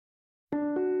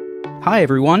Hi,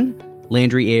 everyone.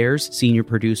 Landry Ayres, senior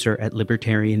producer at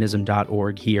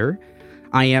libertarianism.org here.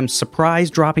 I am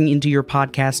surprised dropping into your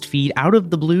podcast feed out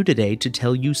of the blue today to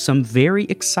tell you some very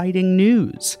exciting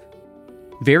news.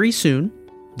 Very soon,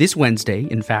 this Wednesday,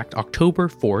 in fact, October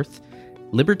 4th,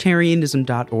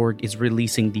 libertarianism.org is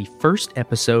releasing the first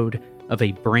episode of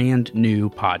a brand new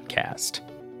podcast.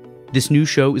 This new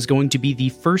show is going to be the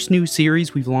first new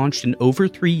series we've launched in over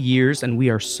 3 years, and we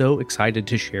are so excited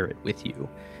to share it with you.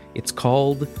 It's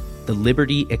called The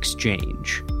Liberty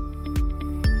Exchange.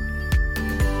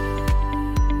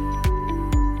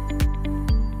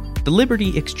 The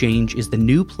Liberty Exchange is the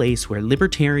new place where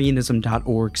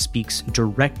libertarianism.org speaks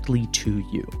directly to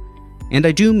you. And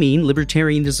I do mean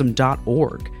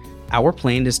libertarianism.org. Our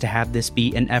plan is to have this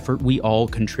be an effort we all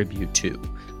contribute to,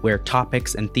 where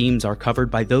topics and themes are covered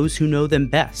by those who know them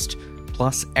best,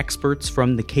 plus experts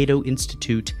from the Cato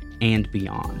Institute and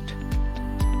beyond.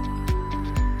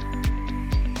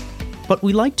 But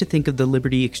we like to think of the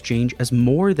Liberty Exchange as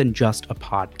more than just a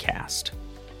podcast.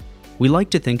 We like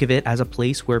to think of it as a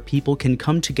place where people can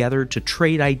come together to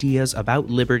trade ideas about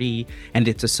liberty and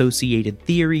its associated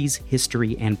theories,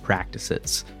 history, and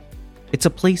practices. It's a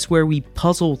place where we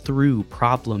puzzle through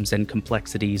problems and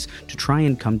complexities to try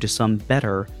and come to some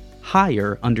better,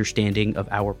 higher understanding of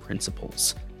our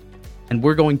principles. And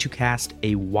we're going to cast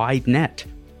a wide net.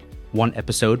 One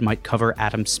episode might cover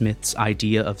Adam Smith's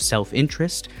idea of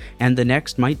self-interest, and the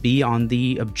next might be on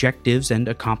the objectives and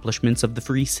accomplishments of the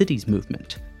Free Cities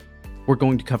movement. We're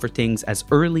going to cover things as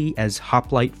early as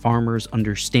hoplite farmers'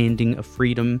 understanding of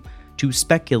freedom to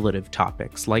speculative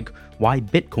topics like why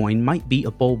Bitcoin might be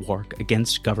a bulwark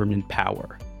against government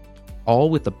power. All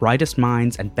with the brightest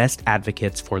minds and best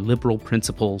advocates for liberal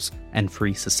principles and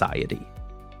free society.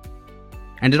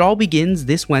 And it all begins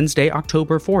this Wednesday,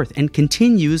 October 4th, and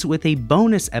continues with a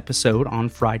bonus episode on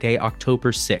Friday,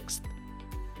 October 6th.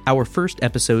 Our first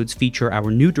episodes feature our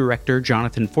new director,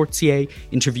 Jonathan Fortier,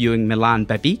 interviewing Milan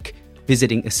Babic,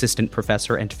 visiting assistant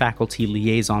professor and faculty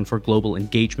liaison for global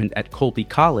engagement at Colby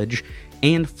College,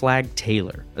 and Flag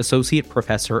Taylor, associate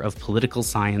professor of political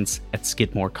science at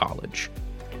Skidmore College.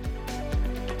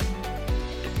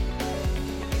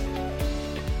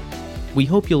 We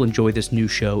hope you'll enjoy this new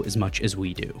show as much as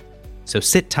we do. So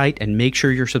sit tight and make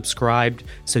sure you're subscribed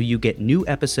so you get new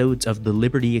episodes of The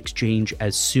Liberty Exchange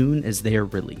as soon as they're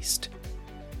released.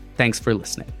 Thanks for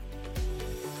listening.